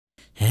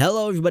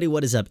Hello everybody,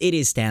 what is up? It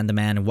is Stan the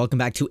Man and welcome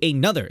back to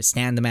another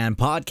Stan the Man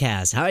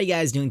podcast. How are you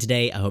guys doing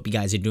today? I hope you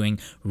guys are doing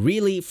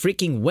really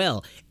freaking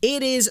well.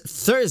 It is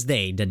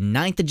Thursday, the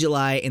 9th of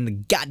July in the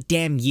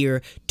goddamn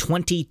year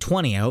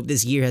 2020. I hope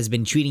this year has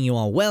been treating you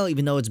all well,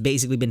 even though it's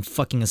basically been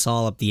fucking us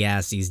all up the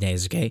ass these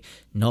days, okay?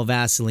 No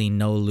Vaseline,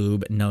 no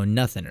lube, no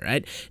nothing,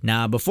 right?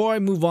 Now, before I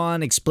move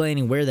on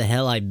explaining where the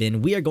hell I've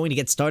been, we are going to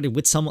get started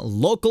with some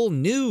local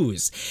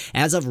news.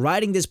 As of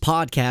writing this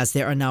podcast,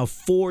 there are now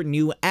 4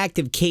 new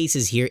active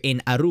cases here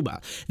in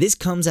Aruba. This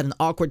comes at an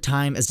awkward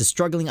time as the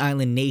struggling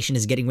island nation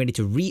is getting ready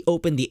to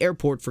reopen the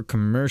airport for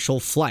commercial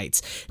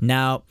flights.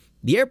 Now,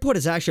 the airport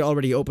is actually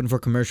already open for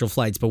commercial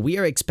flights, but we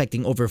are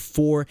expecting over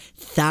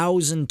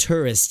 4,000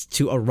 tourists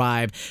to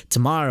arrive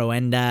tomorrow,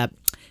 and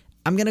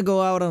I'm going to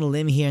go out on a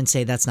limb here and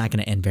say that's not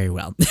going to end very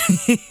well.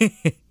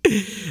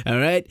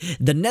 Alright?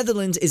 The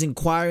Netherlands is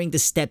inquiring to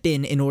step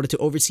in order to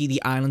oversee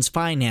the island's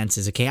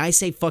finances, okay? I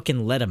say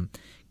fucking let them.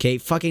 Okay,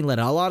 fucking let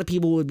it. A lot of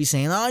people would be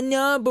saying, oh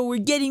no, but we're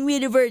getting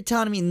rid of our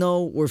autonomy.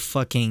 No, we're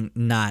fucking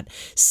not.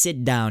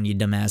 Sit down, you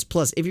dumbass.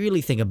 Plus, if you really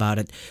think about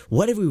it,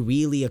 what have we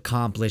really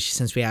accomplished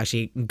since we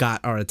actually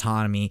got our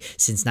autonomy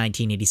since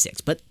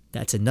 1986? But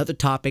that's another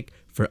topic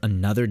for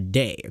another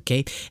day,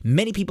 okay?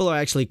 Many people are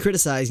actually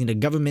criticizing the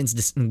government's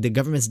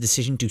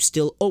decision to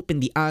still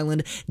open the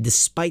island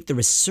despite the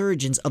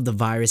resurgence of the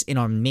virus in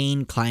our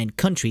main client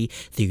country,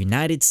 the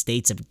United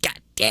States of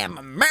goddamn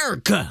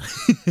America.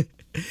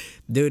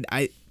 Dude,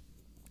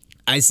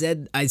 I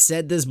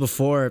said this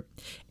before,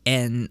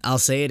 and I'll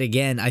say it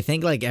again. I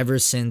think like ever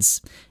since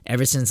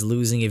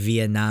losing in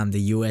Vietnam, the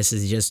US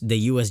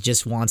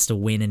just wants to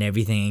win in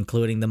everything,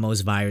 including the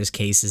most virus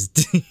cases.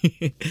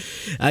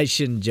 I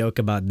shouldn't joke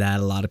about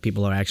that. A lot of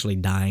people are actually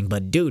dying,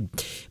 but dude,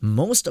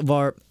 most of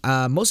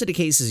the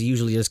cases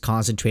usually just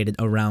concentrated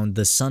around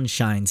the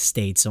Sunshine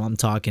State. So I'm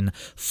talking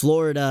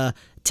Florida,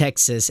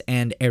 Texas,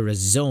 and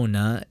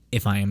Arizona.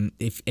 If I'm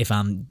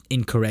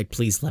incorrect,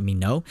 please let me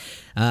know.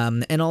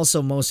 And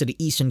also most of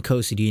the eastern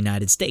coast of the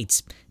United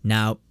States.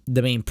 Now,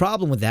 the main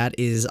problem with that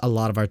is a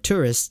lot of our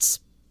tourists,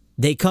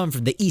 they come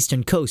from the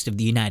eastern coast of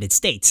the United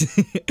States.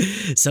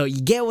 So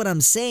you get what I'm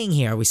saying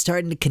here? Are we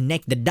starting to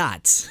connect the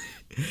dots?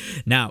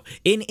 Now,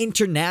 in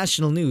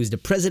international news, the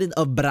president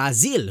of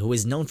Brazil, who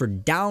is known for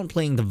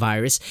downplaying the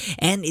virus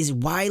and is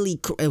widely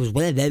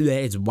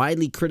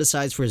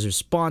criticized for his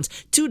response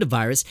to the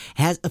virus,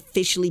 has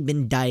officially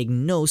been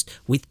diagnosed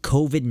with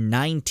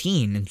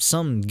COVID-19. And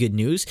some good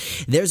news.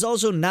 There's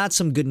also not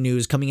some good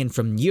news coming in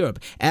from Europe,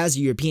 as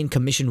the European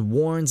Commission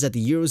warns that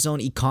the Eurozone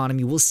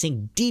economy will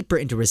sink deeper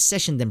into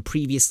recession than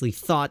previously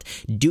thought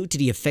due to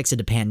the effects of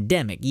the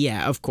pandemic.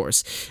 Yeah, of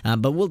course.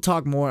 But we'll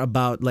talk more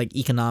about like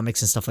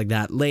economics and stuff like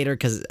that later,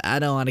 because I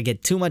don't want to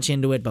get too much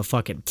into it, but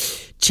fuck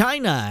it.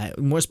 China,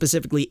 more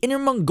specifically Inner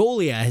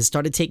Mongolia, has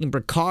started taking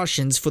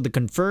precautions for the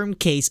confirmed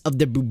case of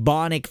the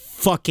bubonic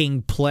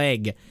fucking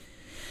plague.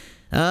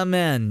 Oh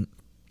man,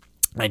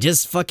 I'll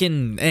just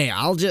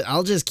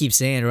keep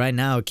saying it right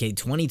now, okay?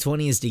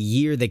 2020 is the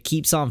year that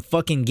keeps on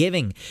fucking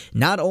giving.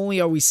 Not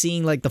only are we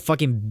seeing like the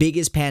fucking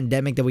biggest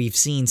pandemic that we've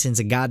seen since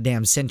a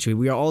goddamn century,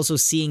 we are also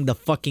seeing the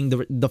fucking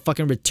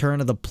return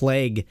of the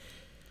plague.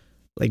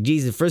 Like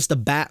Jesus, first the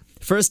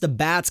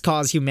bats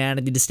caused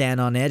humanity to stand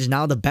on edge.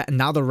 Now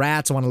the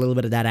rats want a little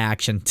bit of that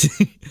action.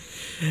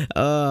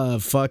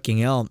 Fucking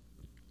hell.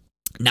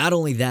 Not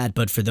only that,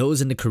 but for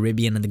those in the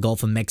Caribbean and the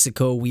Gulf of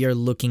Mexico, we are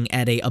looking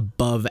at an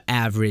above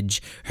active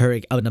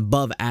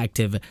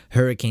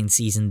hurricane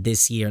season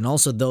this year, and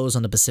also those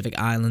on the Pacific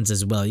Islands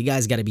as well. You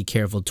guys got to be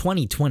careful.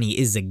 2020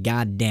 is a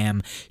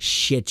goddamn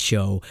shit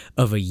show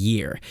of a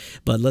year,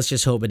 but let's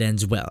just hope it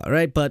ends well, all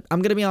right? But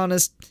I'm gonna be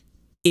honest.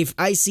 If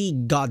I see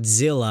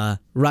Godzilla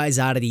rise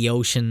out of the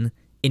ocean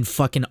in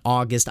fucking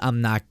August,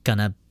 I'm not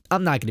gonna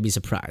be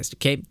surprised,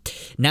 okay?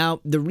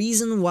 Now, the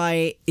reason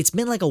why it's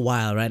been like a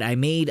while, right? I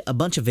made a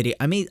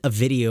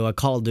video, a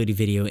Call of Duty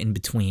video in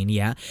between,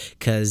 yeah,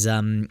 cuz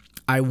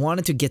I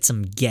wanted to get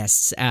some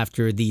guests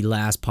after the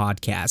last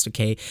podcast,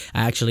 okay?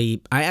 I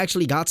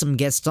actually got some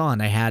guests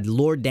on. I had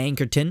Lord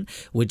Dankerton,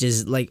 which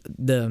is like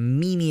the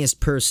memeiest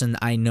person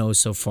I know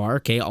so far,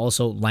 okay?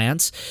 Also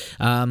Lance.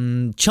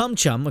 Chum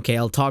Chum, okay,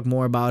 I'll talk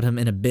more about him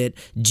in a bit.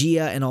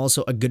 Gia, and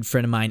also a good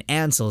friend of mine,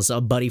 Ansel,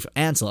 a buddy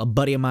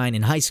of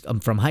mine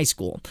from high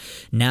school.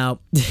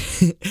 Now,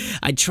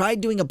 I tried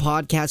doing a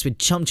podcast with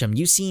Chum Chum.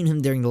 You've seen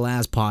him during the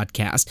last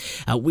podcast.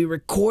 We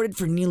recorded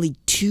for nearly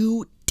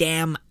 2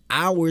 damn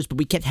hours, but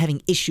we kept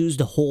having issues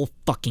the whole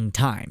fucking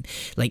time.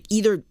 Like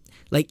either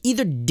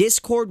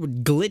Discord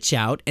would glitch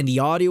out and the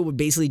audio would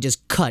basically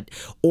just cut,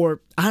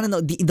 or I don't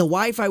know, the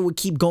Wi-Fi would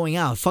keep going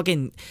out.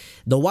 Fucking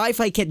the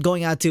Wi-Fi kept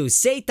going out too.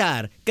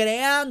 Satar,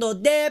 creando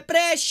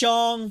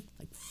depresión.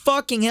 Like,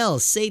 fucking hell,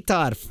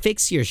 Satar,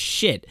 fix your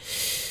shit.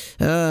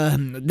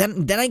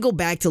 Then I go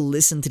back to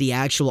listen to the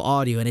actual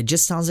audio, and it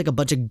just sounds like a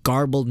bunch of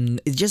garbled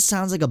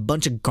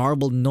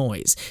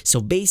noise.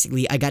 So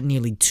basically, I got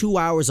nearly 2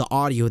 hours of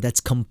audio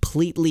that's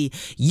completely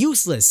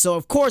useless. So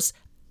of course,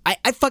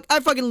 I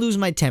fucking lose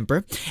my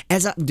temper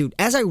as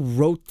I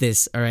wrote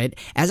this. All right,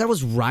 as I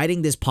was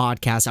writing this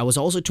podcast, I was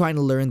also trying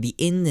to learn the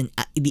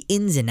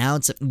ins and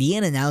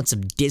outs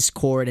of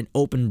Discord and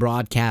open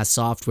broadcast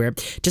software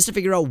just to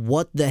figure out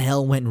what the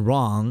hell went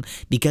wrong,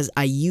 because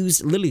I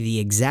used literally the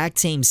exact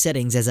same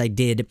settings as I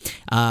did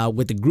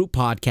with the group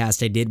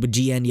podcast I did with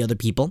Gia and the other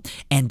people,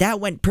 and that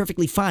went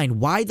perfectly fine.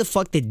 Why the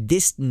fuck did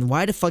this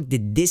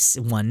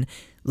one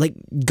like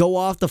go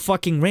off the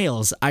fucking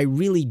rails? I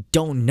really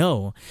don't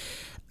know.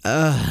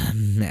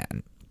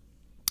 Man.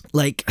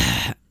 Like,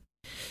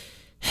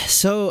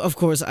 so of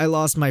course I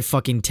lost my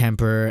fucking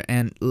temper,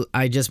 and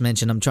I just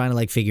mentioned I'm trying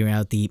to figure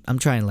out the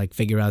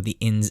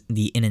in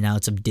and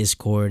outs of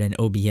Discord and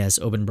OBS,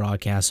 open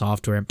broadcast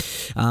software.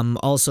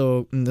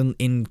 Also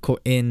in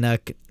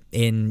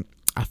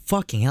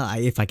fucking hell,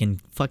 if I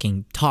can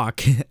fucking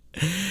talk.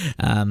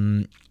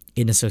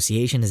 In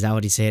association, is that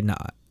what he said? No.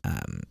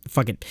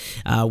 Fuck it.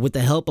 With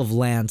the help of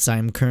Lance,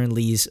 I'm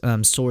currently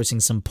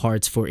sourcing some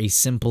parts for a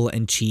simple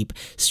and cheap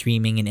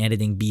streaming and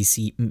editing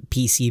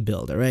PC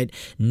build. All right,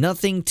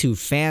 nothing too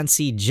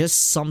fancy,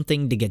 just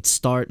something to get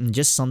started,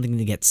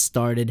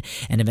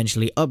 and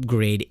eventually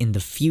upgrade in the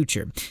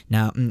future.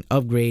 Now,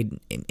 upgrade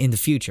in the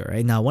future.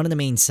 Right now, one of the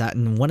main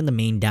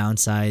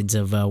downsides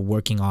of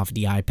working off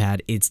the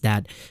iPad is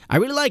that I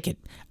really like it.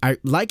 I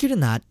like it or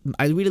not,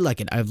 I really like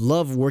it. I've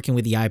loved working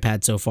with the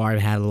iPad so far. I've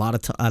had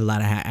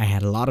I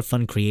had a lot of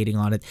fun creating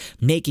on it,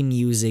 making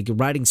music,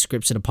 writing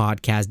scripts in a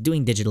podcast,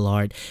 doing digital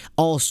art,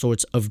 all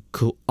sorts of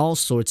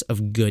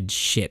good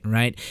shit,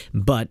 right?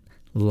 But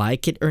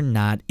like it or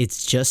not,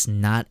 it's just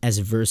not as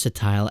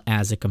versatile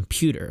as a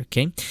computer.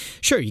 Okay,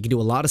 sure, you can do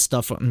a lot of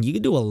stuff. You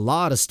can do a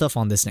lot of stuff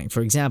on this thing.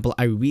 For example,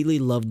 I really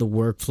love the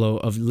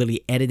workflow of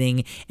literally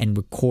editing and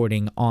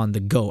recording on the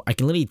go. I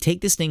can literally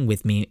take this thing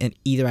with me, and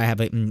either I have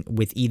it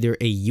with either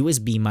a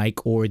USB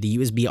mic or the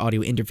USB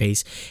audio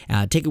interface.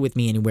 Take it with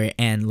me anywhere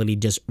and literally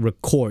just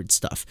record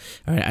stuff.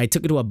 All right, I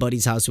took it to a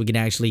buddy's house so we can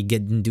actually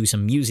get and do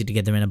some music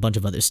together and a bunch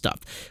of other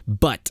stuff.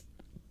 But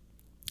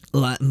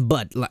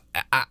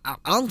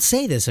I'll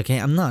say this, okay?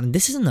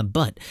 This isn't a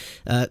but.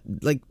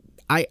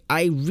 I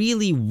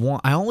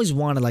always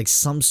wanted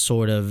some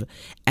sort of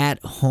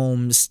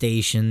at-home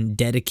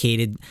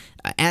dedicated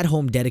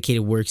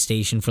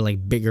workstation for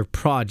bigger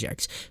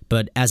projects.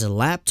 But as a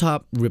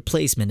laptop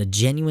replacement, a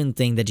genuine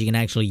thing that you can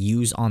actually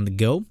use on the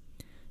go,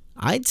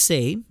 I'd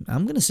say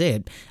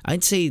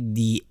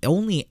the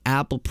only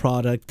Apple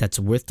product that's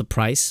worth the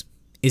price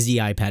is the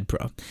iPad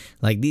Pro.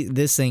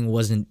 This thing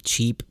wasn't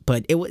cheap,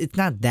 but it's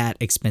not that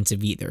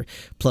expensive either.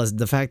 Plus,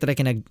 the fact that I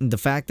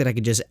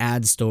could just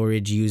add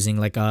storage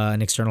using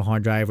an external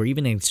hard drive or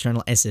even an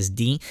external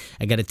SSD.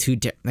 I got a 2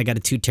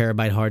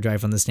 terabyte hard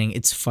drive on this thing.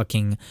 It's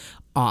fucking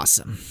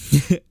awesome.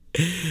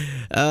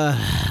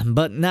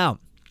 But now,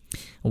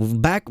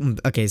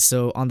 okay,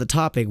 so on the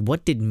topic,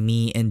 what did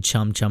me and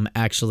Chum Chum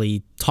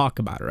actually talk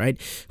about,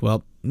 right?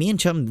 Well, me and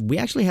Chum, we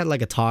actually had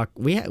a talk.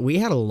 We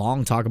had a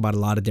long talk about a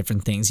lot of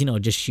different things,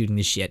 just shooting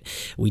the shit.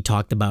 We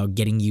talked about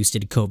getting used to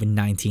the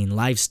COVID-19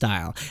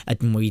 lifestyle.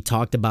 We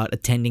talked about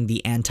attending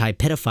the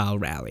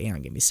anti-pedophile rally.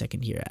 Give me a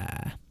second here.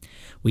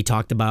 We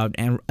talked about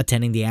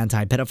attending the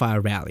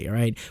anti-pedophile rally, all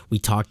right? We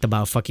talked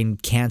about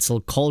fucking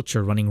cancel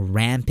culture running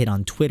rampant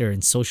on Twitter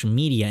and social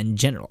media in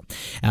general.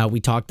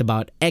 We talked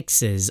about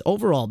exes,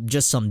 overall,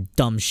 just some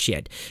dumb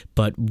shit.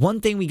 But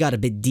one thing we got a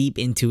bit deep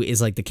into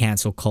is the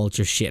cancel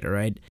culture shit, all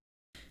right?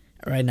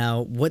 Right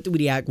now, what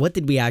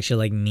did we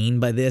actually mean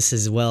by this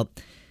is, well,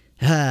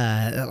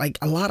 a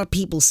lot of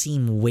people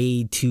seem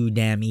way too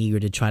damn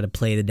eager to try to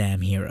play the damn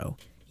hero,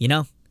 they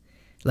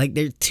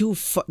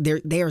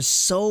are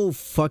so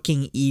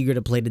fucking eager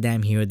to play the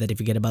damn hero that they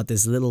forget about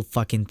this little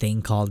fucking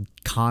thing called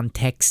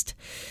context.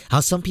 How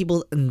some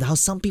people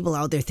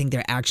out there think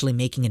they're actually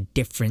making a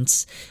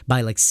difference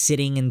by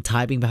sitting and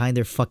typing behind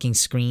their fucking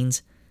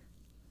screens.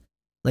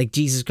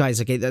 Jesus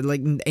Christ, okay,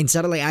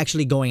 instead of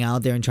actually going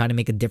out there and trying to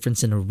make a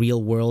difference in the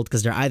real world,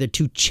 because they're either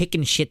too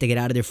chicken shit to get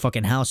out of their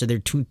fucking house or they're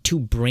too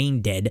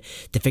brain dead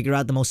to figure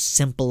out the most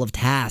simple of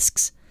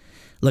tasks.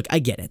 Look, I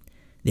get it.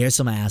 There are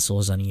some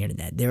assholes on the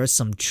internet. There are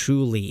some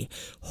truly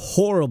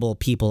horrible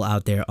people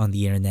out there on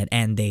the internet,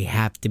 and they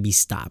have to be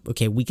stopped.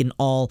 Okay, we can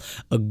all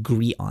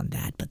agree on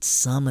that. But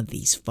some of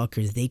these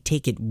fuckers, they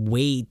take it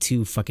way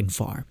too fucking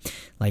far.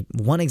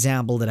 One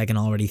example that I can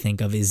already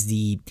think of is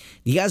you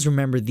guys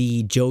remember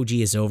the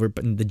Joji is over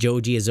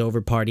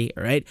party,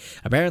 all right?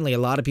 Apparently, a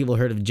lot of people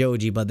heard of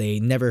Joji, but they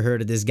never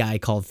heard of this guy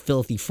called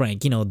Filthy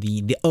Frank.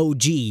 The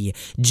OG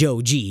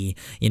Joji.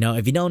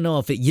 If you don't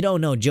know you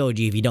don't know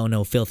Joji if you don't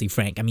know Filthy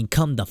Frank.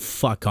 Come the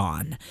fuck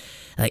on.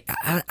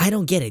 I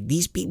don't get it.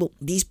 These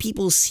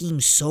people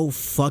seem so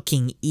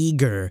fucking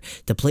eager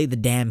to play the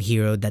damn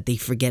hero that they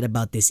forget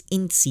about this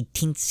insy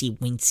tinsy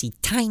wincy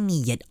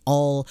tiny yet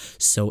all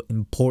so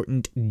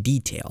important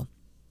detail.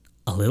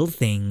 A little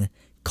thing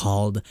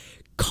called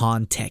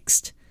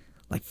context.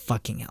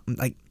 Fucking hell.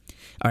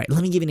 Alright,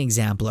 let me give you an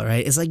example,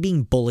 alright? It's like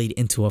being bullied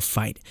into a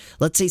fight.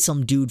 Let's say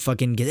some dude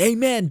fucking gets, hey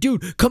man,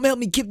 dude, come help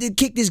me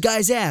kick this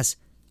guy's ass.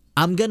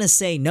 I'm gonna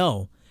say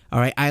no. All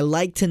right, I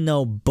like to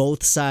know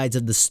both sides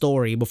of the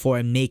story before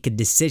I make a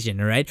decision.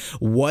 All right,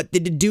 what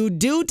did the dude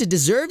do to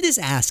deserve this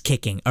ass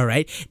kicking? All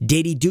right,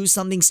 did he do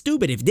something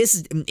stupid? If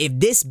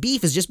this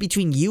beef is just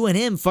between you and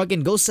him,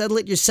 fucking go settle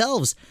it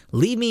yourselves.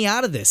 Leave me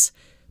out of this.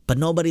 But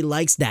nobody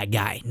likes that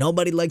guy.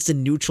 Nobody likes a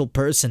neutral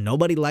person.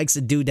 Nobody likes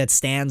a dude that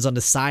stands on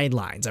the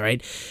sidelines. All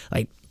right,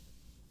 like.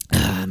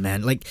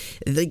 Man, like,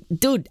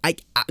 dude,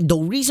 the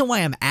reason why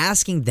I'm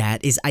asking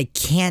that is I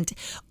can't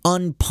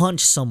unpunch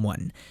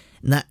someone.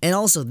 Now, and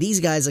also, these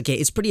guys, okay,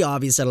 it's pretty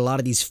obvious that a lot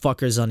of these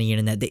fuckers on the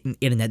internet,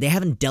 they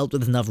haven't dealt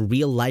with enough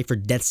real life or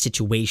death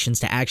situations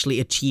to actually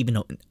achieve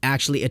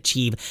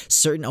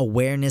certain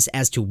awareness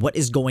as to what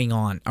is going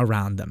on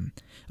around them.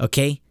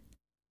 Okay,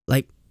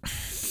 like.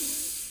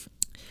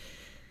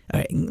 All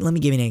right, let me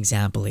give you an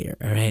example here.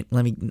 All right,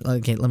 let me.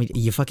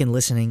 You fucking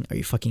listening? Are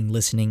you fucking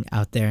listening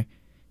out there?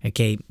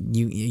 Okay,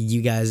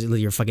 you guys,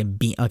 you're fucking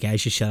okay, I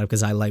should shut up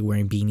because I like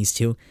wearing beanies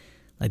too.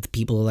 Like, the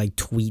people who like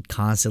tweet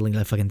constantly,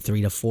 like fucking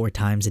 3 to 4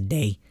 times a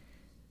day.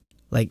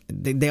 Like,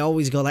 they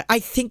always go like, I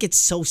think it's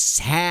so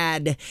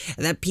sad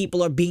that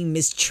people are being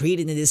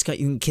mistreated in this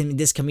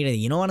community.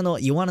 You want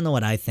to know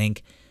what I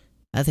think?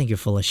 I think you're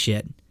full of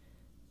shit.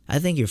 I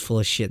think you're full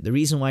of shit. The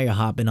reason why you're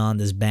hopping on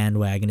this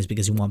bandwagon is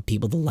because you want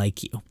people to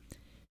like you.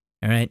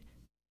 All right?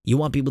 You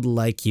want people to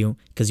like you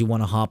because you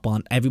want to hop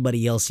on.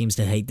 Everybody else seems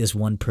to hate this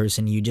one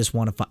person. You just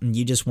want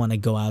to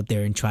go out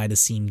there and try to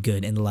seem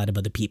good in the light of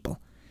other people.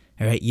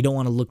 All right? You don't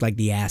want to look like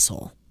the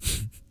asshole.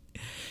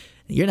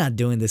 You're not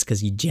doing this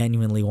because you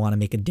genuinely want to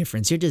make a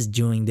difference. You're just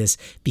doing this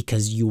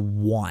because you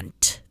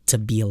want to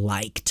be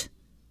liked.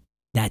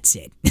 That's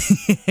it.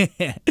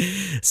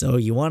 So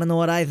you want to know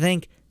what I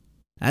think?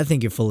 I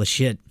think you're full of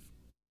shit.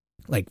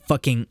 Like,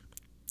 fucking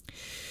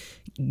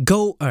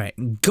go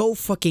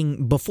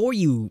fucking before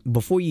you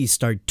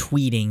start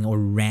tweeting or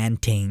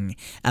ranting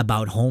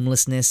about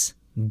homelessness,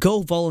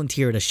 go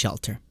volunteer at a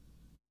shelter.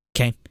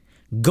 Okay?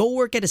 Go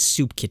work at a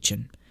soup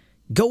kitchen.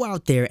 Go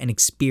out there and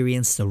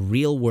experience the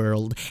real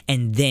world,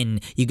 and then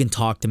you can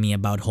talk to me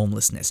about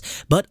homelessness.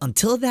 But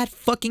until that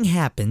fucking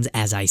happens,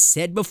 as I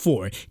said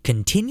before,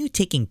 continue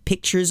taking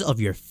pictures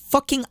of your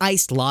fucking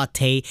iced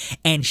latte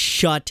and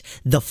shut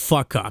the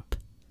fuck up.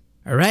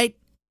 Alright?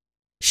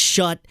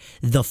 Shut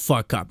the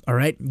fuck up,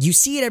 alright? You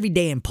see it every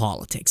day in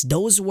politics.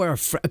 Those who are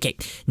okay,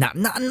 now,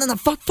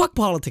 fuck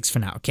politics for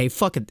now, okay?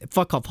 Fuck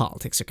all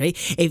politics, okay?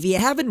 If you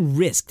haven't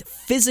risked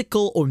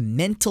physical or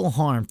mental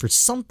harm for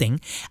something,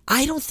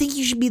 I don't think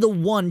you should be the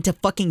one to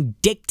fucking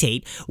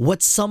dictate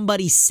what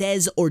somebody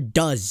says or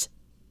does,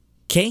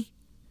 okay?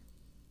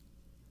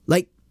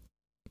 Like,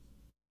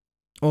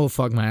 oh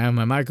fuck, my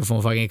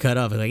microphone fucking cut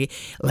off.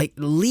 Like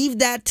leave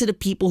that to the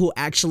people who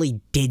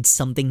actually did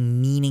something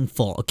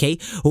meaningful, okay?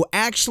 Who've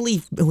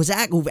actually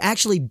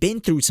been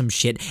through some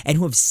shit and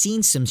who have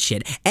seen some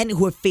shit and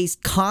who have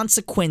faced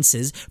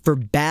consequences for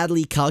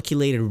badly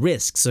calculated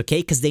risks,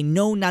 okay? Because they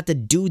know not to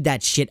do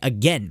that shit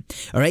again.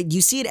 All right?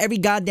 You see it every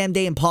goddamn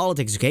day in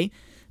politics, okay?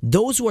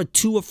 Those who are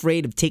too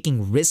afraid of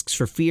taking risks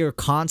for fear of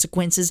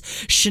consequences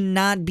should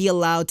not be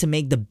allowed to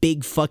make the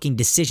big fucking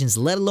decisions,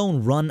 let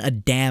alone run a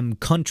damn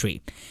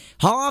country.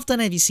 How often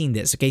have you seen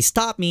this? Okay,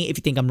 stop me if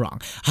you think I'm wrong.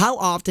 How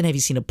often have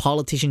you seen a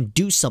politician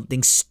do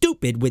something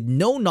stupid with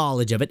no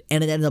knowledge of it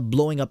and it ended up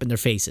blowing up in their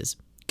faces?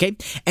 Okay,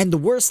 and the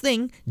worst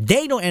thing,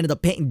 they don't end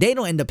up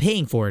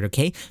paying for it.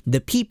 Okay,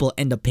 the people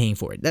end up paying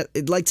for it.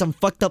 It's like some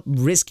fucked up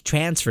risk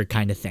transfer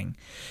kind of thing.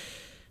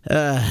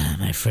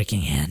 My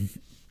freaking hand.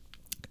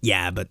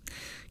 Yeah, but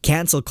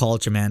cancel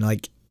culture, man,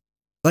 like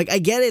I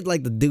get it,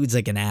 like the dude's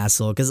like an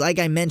asshole, because like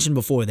I mentioned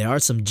before, there are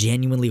some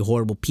genuinely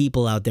horrible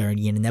people out there on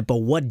the internet, but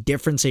what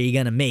difference are you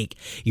gonna make?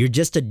 You're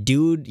just a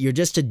dude, you're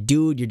just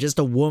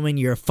a woman,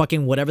 you're a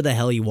fucking whatever the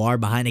hell you are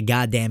behind a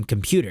goddamn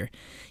computer.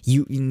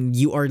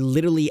 You are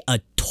literally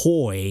a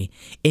toy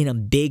in a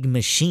big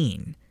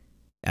machine,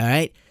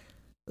 alright?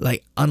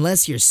 Like,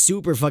 unless you're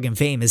super fucking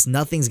famous,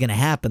 nothing's gonna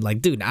happen.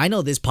 Like, dude, I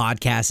know this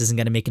podcast isn't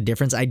gonna make a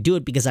difference. I do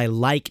it because I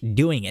like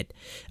doing it.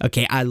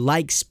 Okay, I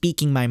like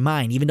speaking my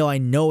mind, even though I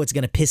know it's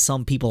gonna piss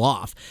some people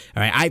off.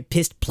 All right, I've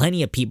pissed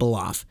plenty of people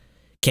off.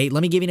 Okay,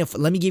 let me give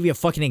you a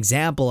fucking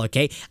example.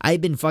 Okay,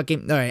 I've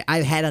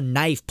had a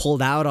knife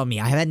pulled out on me.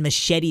 I've had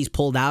machetes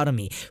pulled out on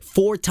me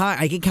 4 times.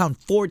 I can count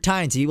 4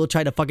 times. People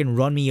try to fucking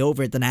run me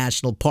over at the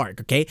national park.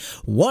 Okay,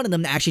 one of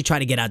them actually tried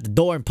to get out the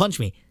door and punch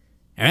me.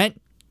 All right.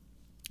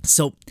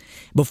 So,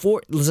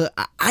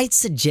 I'd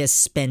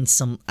suggest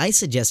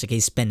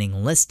spending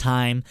less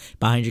time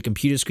behind your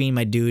computer screen,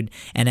 my dude,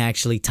 and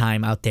actually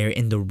time out there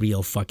in the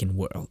real fucking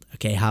world.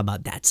 Okay, how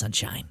about that,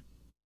 sunshine?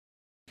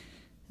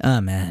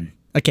 Oh, man.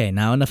 Okay,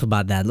 now enough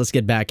about that. Let's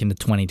get back into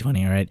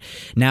 2020, all right?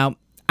 Now,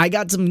 I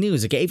got some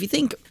news, okay? If you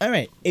think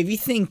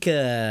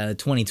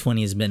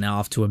 2020 has been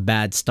off to a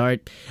bad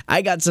start,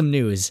 I got some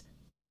news.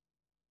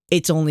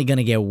 It's only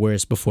gonna get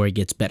worse before it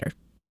gets better,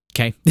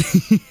 okay?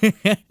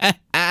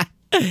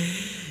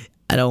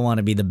 I don't want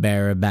to be the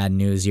bearer of bad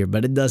news here,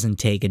 but it doesn't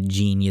take a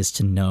genius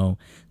to know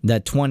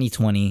that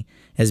 2020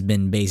 has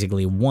been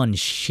basically one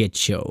shit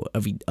show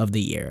of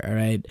the year, all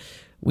right?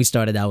 We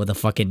started out with a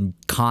fucking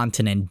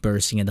continent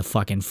bursting into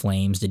fucking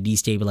flames, the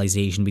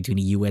destabilization between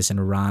the US and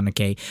Iran,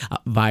 okay?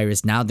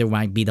 Virus. Now there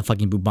might be the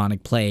fucking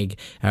bubonic plague.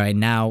 All right,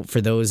 now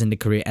for those in the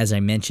Caribbean, as I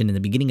mentioned in the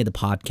beginning of the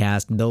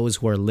podcast, those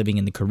who are living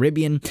in the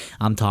Caribbean,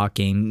 I'm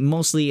talking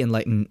mostly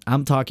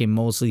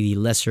the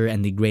lesser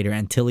and the greater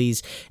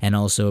Antilles, and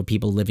also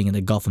people living in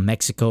the Gulf of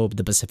Mexico,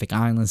 the Pacific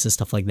Islands and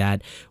stuff like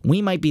that.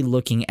 We might be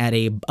looking at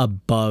a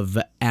above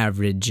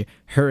average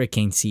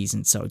hurricane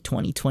season. So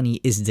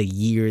 2020 is the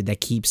year that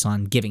keeps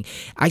on giving.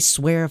 I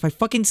swear, if I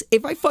fucking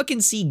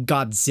see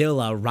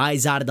Godzilla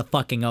rise out of the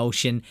fucking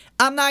ocean,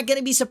 I'm not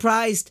gonna be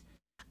surprised.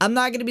 I'm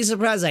not gonna be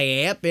surprised. Like,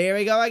 yep, here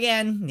we go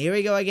again. Here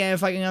we go again.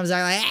 Fucking comes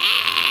out like,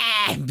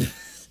 ah!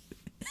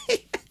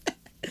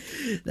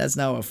 That's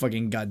not what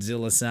fucking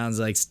Godzilla sounds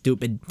like.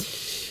 Stupid.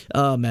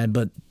 Oh man,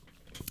 but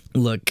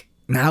look,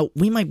 now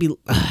we might be.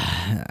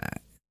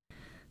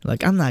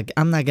 Like, I'm not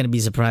gonna be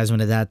surprised when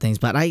it's that things,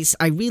 but I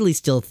really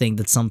still think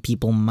that some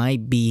people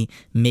might be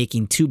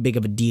making too big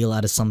of a deal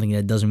out of something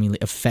that doesn't really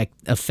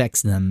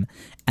affects them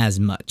as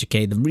much.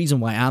 Okay, the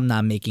reason why I'm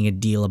not making a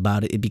deal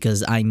about it is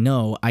because I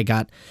know I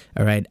got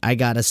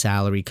a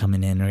salary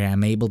coming in. Okay,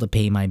 I'm able to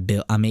pay my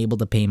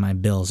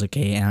bills.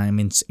 Okay, and I'm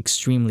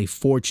extremely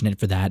fortunate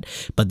for that.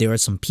 But there are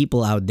some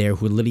people out there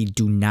who literally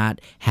do not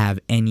have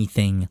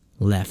anything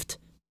left.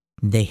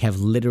 They have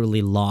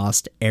literally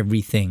lost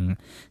everything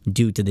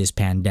due to this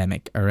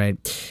pandemic, all right?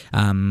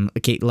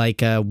 Okay,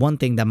 like one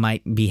thing that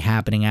might be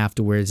happening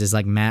afterwards is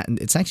like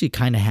it's actually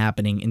kind of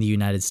happening in the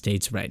United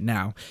States right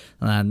now.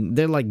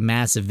 There are like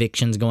mass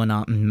evictions going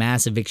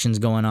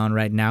on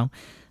right now.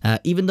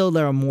 Even though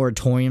there are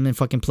moratoriums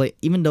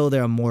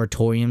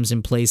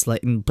in place,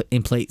 like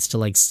in place to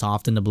like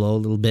soften the blow a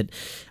little bit.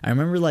 I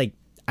remember like.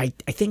 I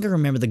think I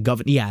remember the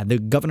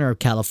governor of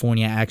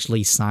California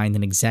actually signed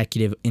an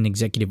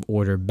executive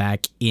order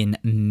back in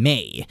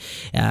May,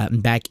 all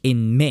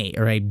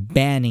right,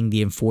 banning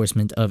the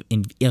enforcement of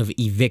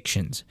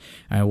evictions.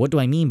 All right, what do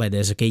I mean by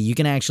this? Okay, you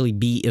can actually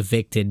be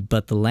evicted,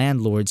 but the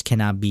landlords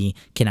cannot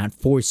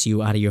force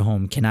you out of your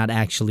home, cannot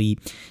actually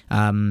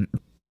how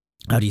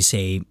do you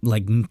say,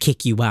 like,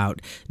 kick you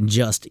out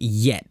just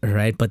yet,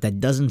 right? But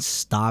that doesn't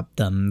stop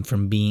them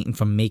from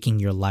making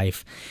your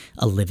life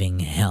a living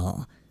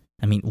hell.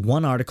 I mean,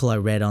 one article I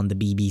read on the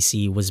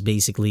BBC was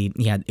basically,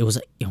 it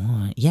was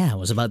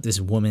about this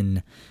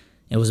woman.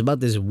 It was about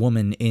this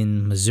woman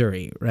in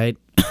Missouri, right?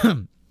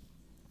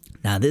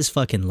 Now, this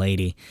fucking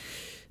lady,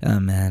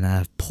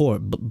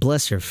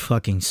 bless her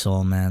fucking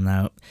soul,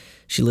 man.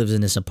 She lives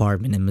in this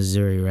apartment in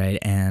Missouri, right?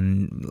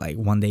 And like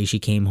one day she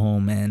came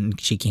home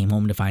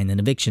to find an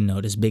eviction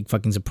notice. Big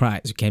fucking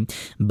surprise, okay?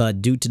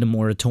 But due to the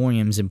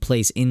moratoriums in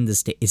place in the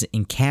state, is it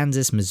in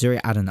Kansas, Missouri?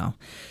 I don't know.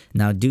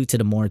 Now, due to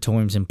the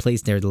moratoriums in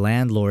place there, the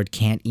landlord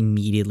can't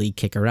immediately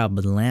kick her out,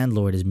 but the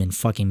landlord has been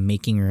fucking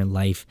making her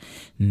life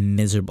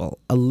miserable,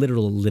 a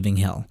literal living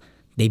hell.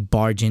 They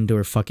barge into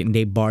her fucking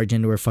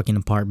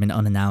apartment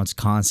unannounced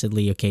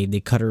constantly, okay? They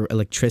cut her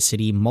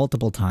electricity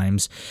multiple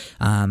times.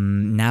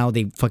 Now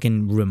they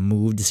fucking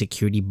removed the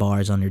security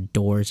bars on her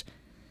doors.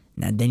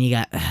 Now then you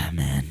got,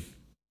 man.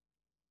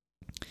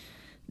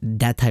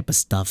 That type of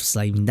stuff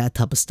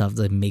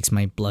that makes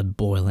my blood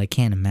boil. I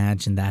can't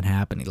imagine that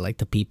happening, like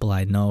the people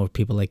I know or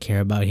people I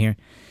care about here.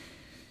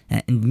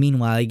 And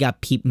meanwhile, you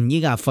got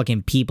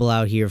fucking people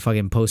out here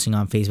fucking posting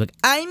on Facebook,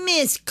 I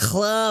miss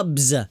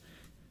clubs,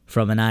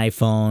 from an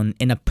iPhone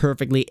in a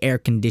perfectly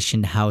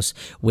air-conditioned house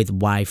with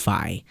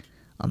Wi-Fi.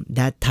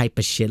 That type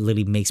of shit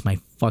literally makes my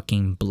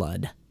fucking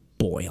blood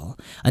boil.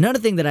 Another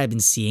thing that I've been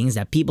seeing is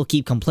that people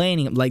keep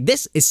complaining, like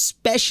this,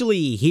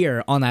 especially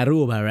here on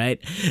Aruba, right?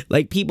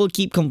 Like people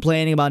keep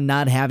complaining about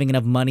not having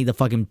enough money to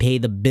fucking pay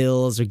the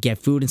bills or get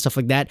food and stuff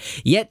like that.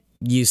 Yet,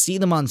 you see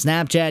them on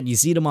Snapchat, you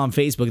see them on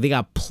Facebook, they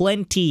got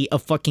plenty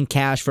of fucking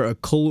cash for a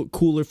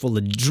cooler full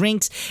of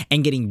drinks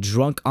and getting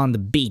drunk on the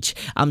beach.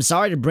 I'm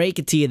sorry to break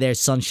it to you there,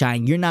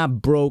 sunshine. You're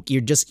not broke,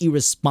 you're just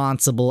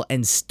irresponsible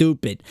and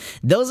stupid.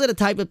 Those are the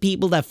type of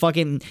people that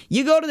fucking,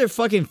 you go to their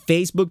fucking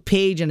Facebook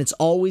page and it's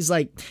always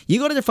like, you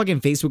go to their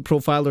fucking Facebook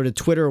profile or the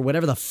Twitter or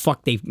whatever the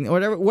fuck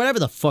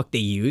they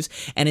use,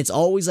 and it's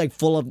always like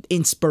full of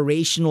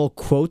inspirational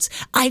quotes.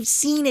 I've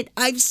seen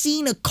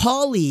a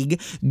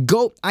colleague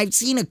go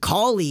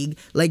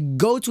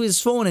to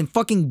his phone and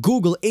fucking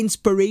Google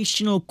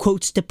inspirational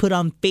quotes to put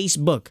on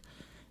Facebook.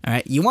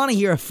 Alright, you want to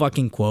hear a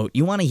fucking quote?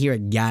 You want to hear a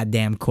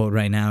goddamn quote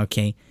right now,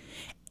 okay?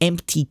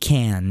 Empty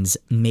cans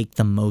make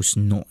the most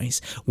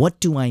noise. What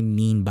do I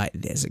mean by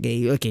this?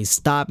 Okay,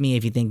 stop me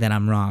if you think that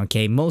I'm wrong,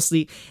 okay?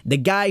 Mostly, the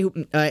guy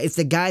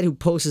who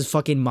posts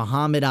fucking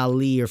Muhammad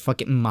Ali or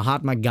fucking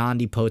Mahatma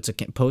Gandhi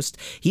post.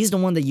 He's the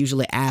one that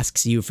usually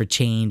asks you for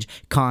change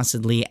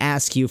constantly,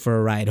 asks you for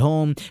a ride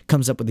home,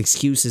 comes up with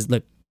excuses.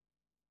 Look,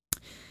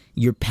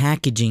 you're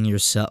packaging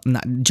yourself.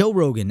 Joe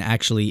Rogan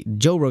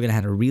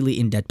had a really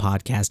in-depth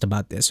podcast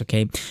about this,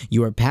 okay?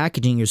 You are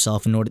packaging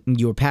yourself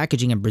you are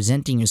packaging and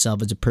presenting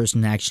yourself as a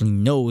person that actually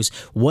knows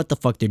what the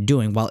fuck they're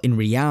doing, while in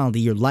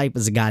reality, your life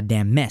is a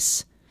goddamn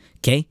mess,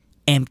 okay?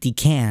 Empty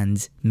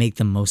cans make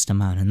the most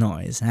amount of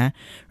noise, huh?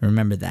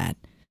 Remember that.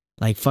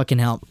 Like, fucking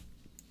hell.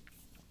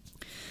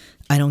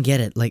 I don't get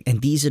it. Like,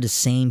 and these are the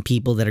same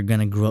people that are going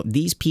to grow up.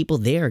 These people,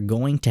 they are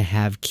going to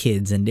have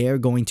kids and they're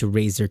going to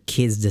raise their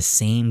kids the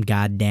same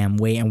goddamn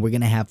way. And we're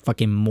going to have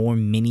fucking more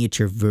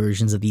miniature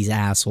versions of these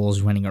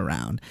assholes running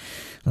around.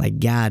 Like,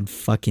 God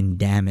fucking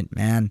damn it,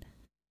 man.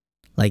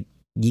 Like,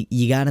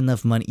 you got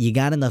enough money. You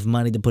got enough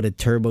money to put a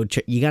turbo.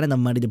 You got enough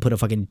money to put a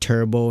fucking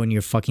turbo in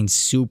your fucking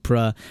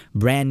Supra,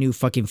 brand new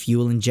fucking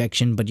fuel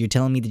injection. But you're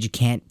telling me that you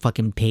can't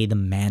fucking pay the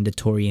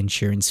mandatory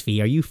insurance fee.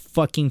 Are you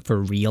fucking for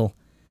real?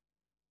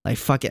 Like,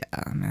 fuck it.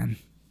 Oh, man.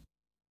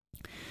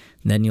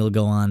 Then you'll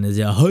go on as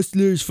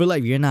hustlers for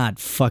life. You're not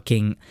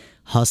fucking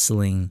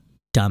hustling,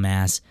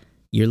 dumbass.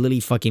 You're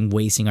literally fucking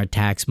wasting our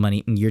tax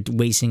money. You're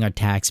wasting our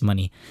tax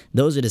money.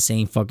 Those are the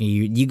same fucking...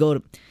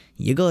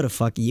 You go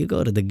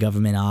to the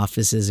government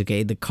offices,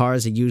 okay? The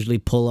cars that usually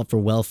pull up for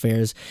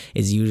welfares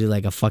is usually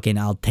like a fucking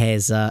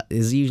Alteza.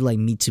 Is usually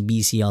like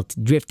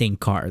Mitsubishi drifting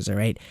cars, all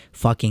right?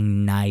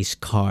 Fucking nice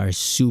cars,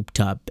 souped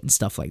up and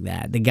stuff like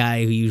that. The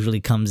guy who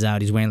usually comes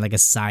out, he's wearing like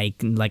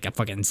a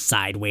fucking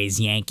sideways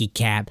Yankee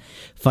cap,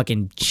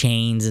 fucking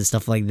chains and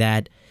stuff like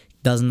that.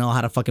 Doesn't know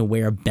how to fucking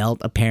wear a belt,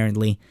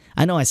 apparently.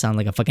 I know I sound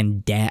like a fucking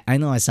dad. I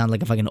know I sound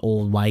like a fucking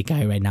old white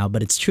guy right now,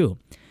 but it's true.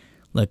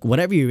 Look,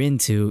 whatever you're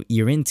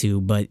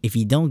into, but if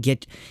you don't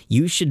get,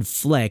 you should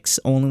flex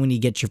only when you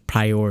get your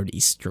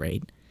priorities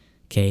straight,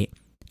 okay?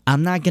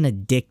 I'm not going to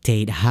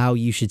dictate how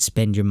you should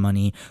spend your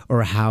money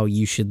or how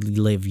you should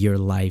live your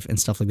life and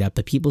stuff like that,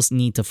 but people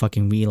need to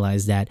fucking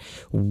realize that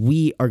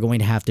we are going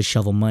to have to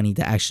shovel money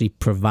to actually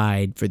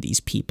provide for these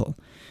people.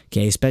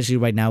 Okay, especially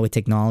right now with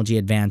technology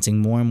advancing,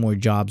 more and more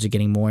jobs are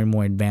getting more and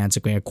more advanced,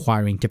 okay,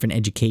 acquiring different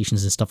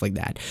educations and stuff like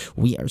that.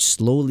 We are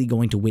slowly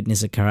going to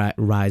witness a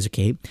rise,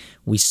 okay?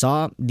 We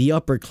saw the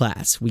upper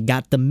class, we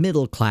got the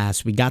middle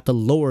class, we got the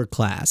lower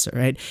class, all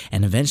right?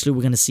 And eventually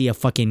we're going to see a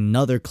fucking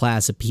another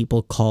class of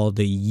people called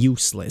the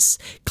useless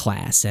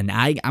class. And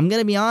I'm going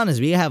to be honest,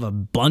 we have a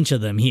bunch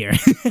of them here.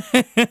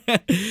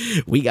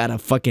 We got a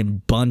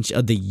fucking bunch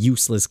of the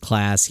useless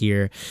class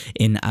here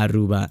in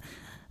Aruba.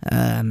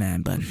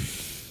 Man, but...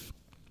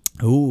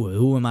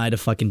 Who am I to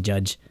fucking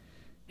judge?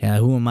 Yeah,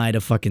 who am I to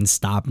fucking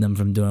stop them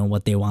from doing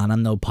what they want?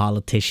 I'm no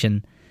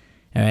politician.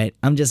 Alright?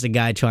 I'm just a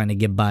guy trying to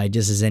get by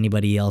just as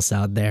anybody else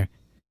out there.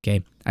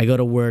 Okay? I go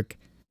to work.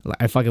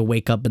 I fucking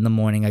wake up in the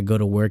morning. I go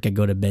to work. I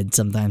go to bed.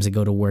 Sometimes I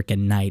go to work at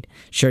night.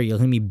 Sure, you'll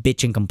hear me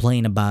bitch and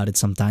complain about it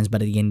sometimes,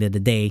 but at the end of the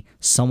day,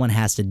 someone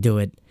has to do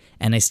it.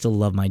 And I still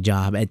love my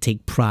job. I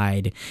take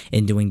pride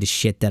in doing the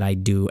shit that I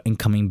do and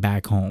coming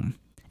back home.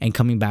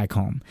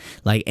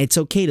 Like, it's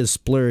okay to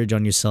splurge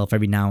on yourself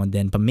every now and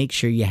then, but make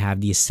sure you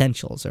have the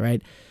essentials, all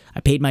right?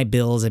 I paid my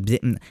bills.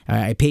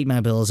 I paid my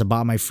bills. I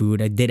bought my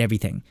food. I did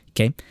everything,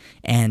 okay?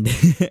 And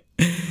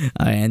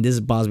and this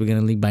is possibly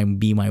gonna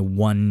be my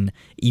one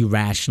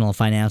irrational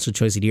financial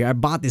choice of the year. I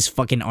bought this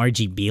fucking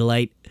RGB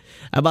light.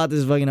 And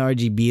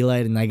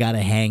I got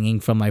it hanging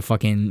from my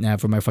fucking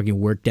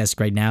work desk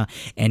right now,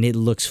 and it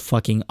looks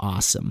fucking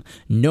awesome.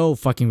 No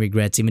fucking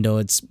regrets, even though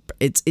it's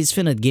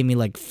finna give me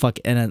like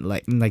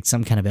like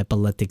some kind of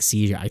epileptic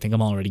seizure. I think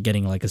I'm already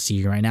getting like a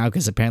seizure right now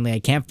because apparently I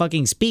can't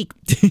fucking speak.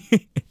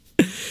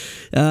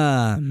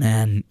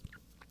 Man.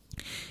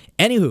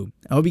 Anywho,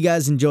 I hope you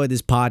guys enjoyed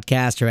this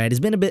podcast, alright?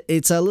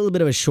 It's a little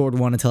bit of a short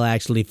one until I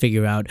actually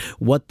figure out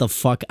what the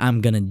fuck I'm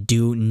gonna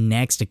do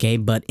next, okay?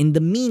 But in the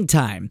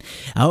meantime,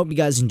 I hope you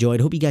guys enjoyed.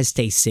 Hope you guys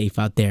stay safe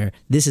out there.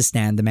 This is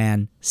Stan the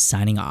Man,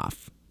 signing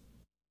off.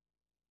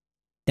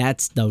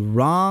 That's the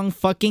wrong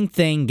fucking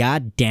thing,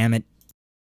 god damn it.